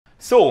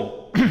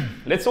So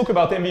let's talk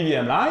about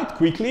MVVM Light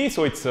quickly.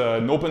 So it's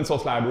an open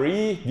source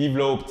library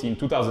developed in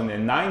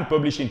 2009,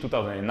 published in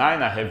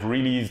 2009. I have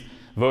released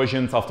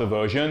versions after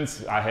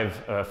versions. I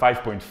have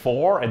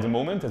 5.4 at the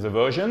moment as a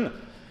version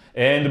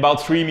and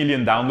about 3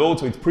 million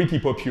downloads, so it's pretty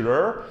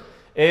popular.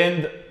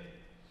 And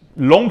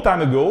long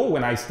time ago,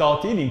 when I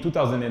started in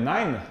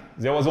 2009,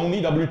 there was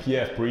only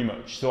WPF pretty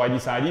much. So I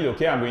decided,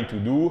 okay, I'm going to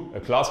do a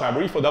class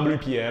library for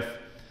WPF.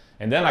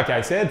 And then, like I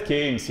said,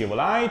 came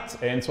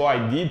Silverlight, and so I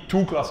did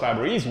 2 class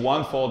libraries,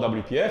 one for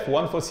WPF,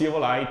 one for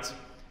Silverlight,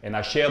 and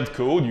I shared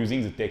code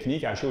using the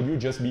technique I showed you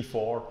just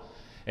before.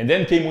 And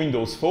then came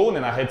Windows Phone,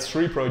 and I had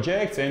 3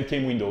 projects, and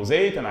came Windows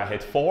 8, and I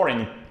had 4,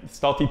 and it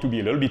started to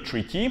be a little bit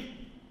tricky.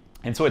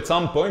 And so at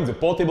some point, the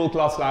portable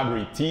class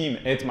library team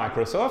at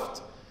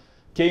Microsoft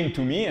came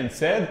to me and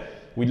said,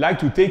 we'd like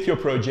to take your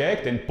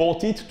project and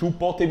port it to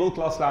portable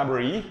class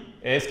library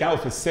as kind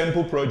of a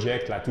sample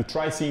project, like to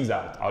try things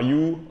out. Are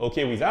you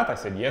okay with that? I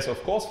said, yes,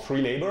 of course, free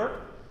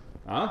labor.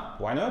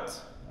 Why not?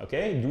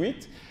 Okay, do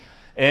it.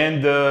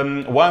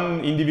 And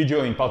one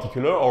individual in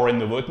particular,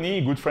 Laurent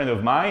Bugnion, good friend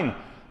of mine,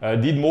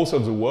 did most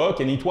of the work,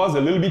 and it was a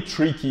little bit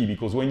tricky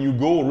because when you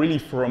go really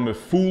from a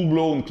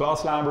full-blown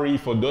class library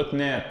for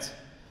 .NET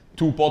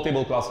to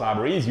portable class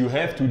libraries, you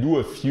have to do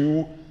a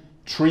few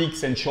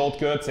tricks and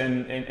shortcuts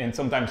and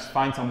sometimes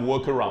find some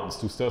workarounds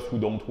to stuff who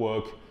don't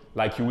work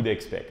like you would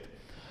expect.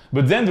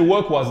 But then the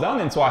work was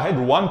done, and so I had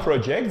one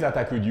project that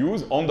I could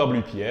use on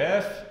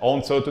WPF,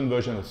 on certain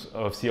versions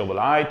of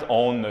Silverlight,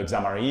 on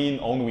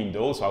Xamarin, on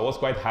Windows. So I was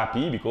quite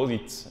happy because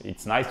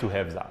it's nice to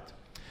have that.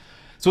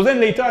 So then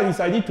later I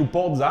decided to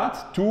port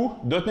that to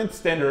 .NET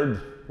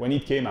Standard when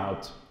it came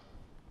out.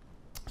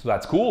 So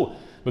that's cool.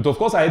 But of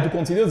course I had to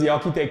consider the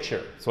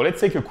architecture. So let's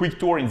take a quick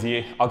tour in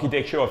the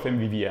architecture of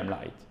MVVM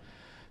Light.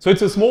 So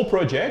it's a small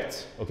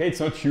project, okay? It's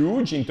not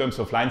huge in terms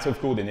of lines of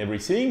code and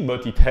everything,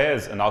 but it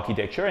has an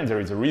architecture and there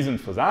is a reason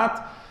for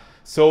that.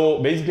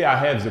 So basically I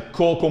have the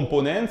core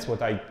components,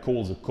 what I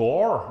call the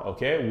core,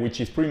 okay? Which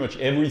is pretty much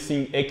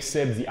everything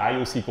except the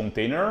IOC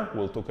container.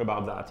 We'll talk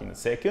about that in a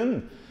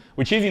second,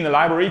 which is in a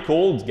library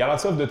called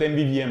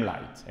galasoft.mvvm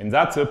Light, and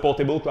that's a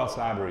portable class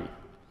library.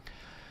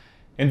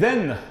 And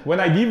then when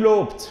I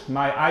developed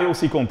my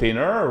IOC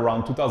container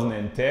around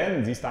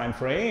 2010, this time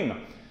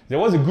frame, there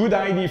was a good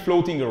idea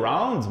floating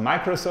around,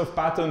 Microsoft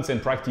Patents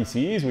and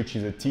Practices, which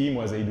is a team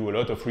where they do a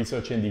lot of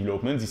research and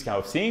development, this kind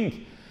of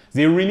thing.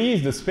 They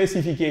released a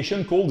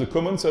specification called the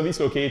Common Service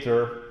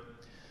Locator.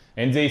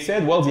 And they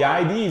said, well, the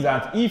idea is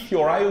that if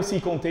your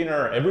IOC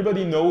container,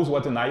 everybody knows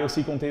what an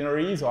IOC container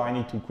is, or I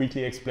need to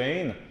quickly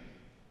explain.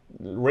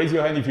 Raise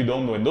your hand if you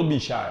don't know, and don't be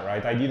shy,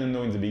 right? I didn't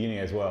know in the beginning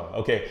as well.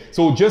 Okay,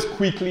 so just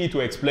quickly to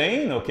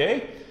explain,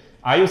 okay?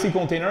 IOC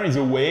container is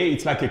a way,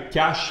 it's like a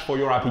cache for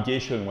your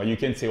application where you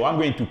can say, well, I'm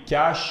going to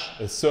cache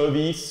a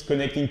service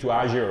connecting to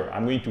Azure.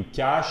 I'm going to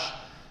cache,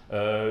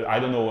 I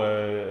don't know,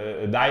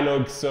 a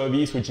dialog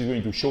service which is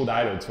going to show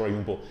dialogues, for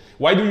example.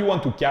 Why do you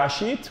want to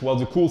cache it? Well,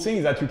 the cool thing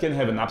is that you can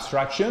have an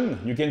abstraction.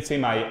 You can say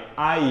my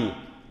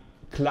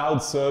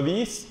iCloud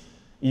service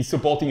is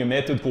supporting a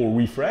method called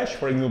refresh,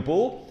 for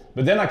example.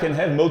 But then I can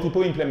have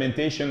multiple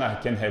implementations.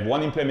 I can have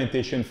one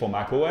implementation for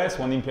macOS,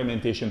 one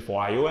implementation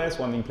for iOS,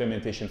 one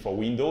implementation for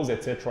Windows,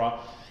 etc.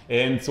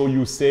 And so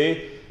you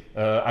say,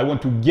 I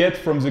want to get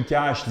from the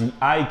cache the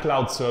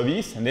iCloud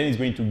service, and then it's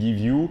going to give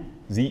you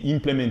the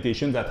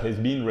implementation that has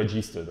been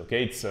registered.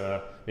 Okay, it's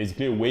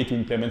basically a way to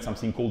implement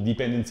something called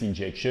dependency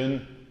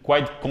injection,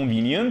 quite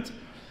convenient.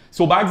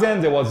 So back then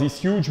there was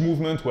this huge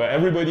movement where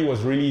everybody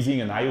was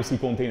releasing an IOC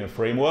container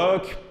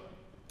framework,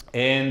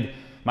 and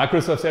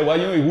Microsoft said, well,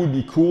 you know, it would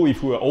be cool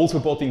if we were all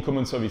supporting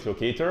Common Service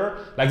Locator.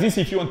 Like this,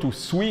 if you want to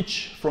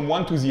switch from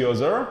one to the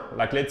other,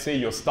 like let's say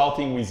you're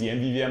starting with the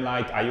MVVM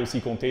Light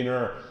IOC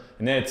container,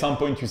 and then at some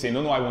point you say,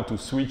 no, I want to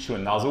switch to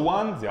another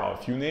one. There are a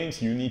few names,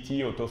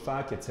 Unity,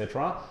 AutoFac,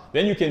 etc.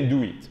 Then you can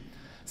do it.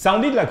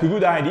 Sounded like a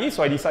good idea,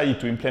 so I decided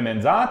to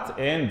implement that,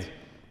 and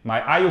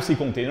my IOC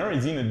container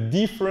is in a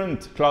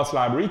different class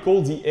library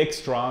called the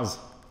extras,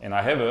 and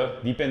I have a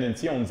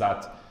dependency on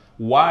that.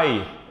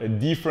 Why a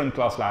different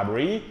class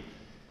library?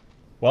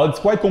 Well, it's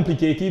quite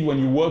complicated when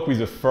you work with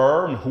a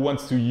firm who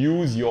wants to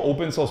use your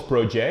open source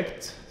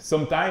project.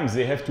 Sometimes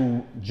they have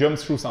to jump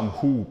through some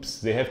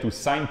hoops. They have to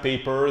sign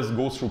papers,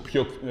 go through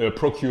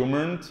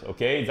procurement,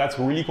 okay? That's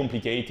really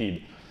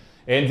complicated.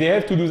 And they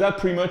have to do that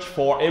pretty much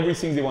for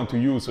everything they want to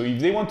use. So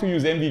if they want to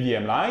use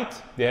MVVM Light,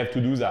 they have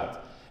to do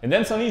that. And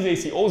then suddenly they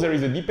see, oh, there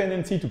is a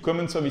dependency to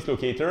Common Service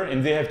Locator,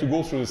 and they have to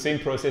go through the same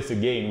process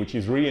again, which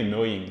is really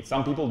annoying.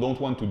 Some people don't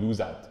want to do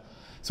that.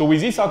 So with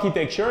this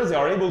architecture, they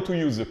are able to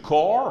use the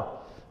core.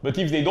 But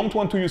if they don't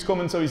want to use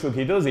Common Service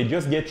Locator, they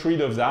just get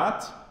rid of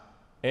that,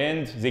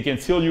 and they can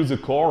still use the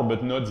core,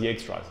 but not the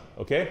extras.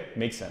 Okay?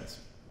 Makes sense.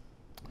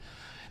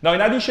 Now,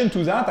 in addition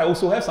to that, I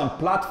also have some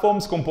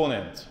platforms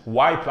component.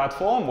 Why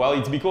platform? Well,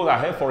 it's because I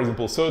have, for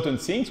example, certain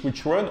things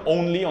which run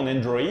only on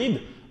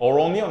Android or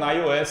only on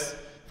iOS.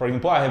 For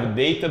example, I have a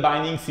data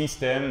binding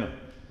system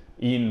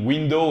in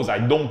Windows. I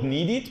don't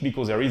need it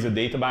because there is a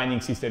data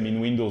binding system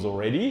in Windows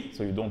already,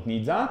 so you don't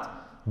need that.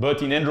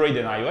 but in Android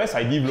and iOS,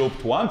 I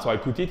developed one, so I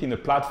put it in a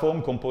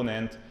platform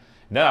component.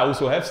 Then I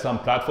also have some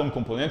platform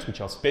components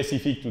which are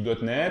specific to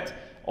 .NET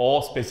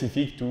or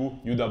specific to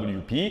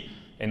UWP.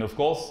 And of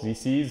course,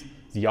 this is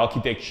the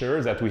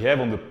architecture that we have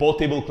on the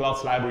portable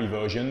class library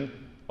version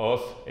of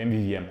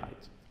MVVM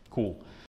Light. Cool.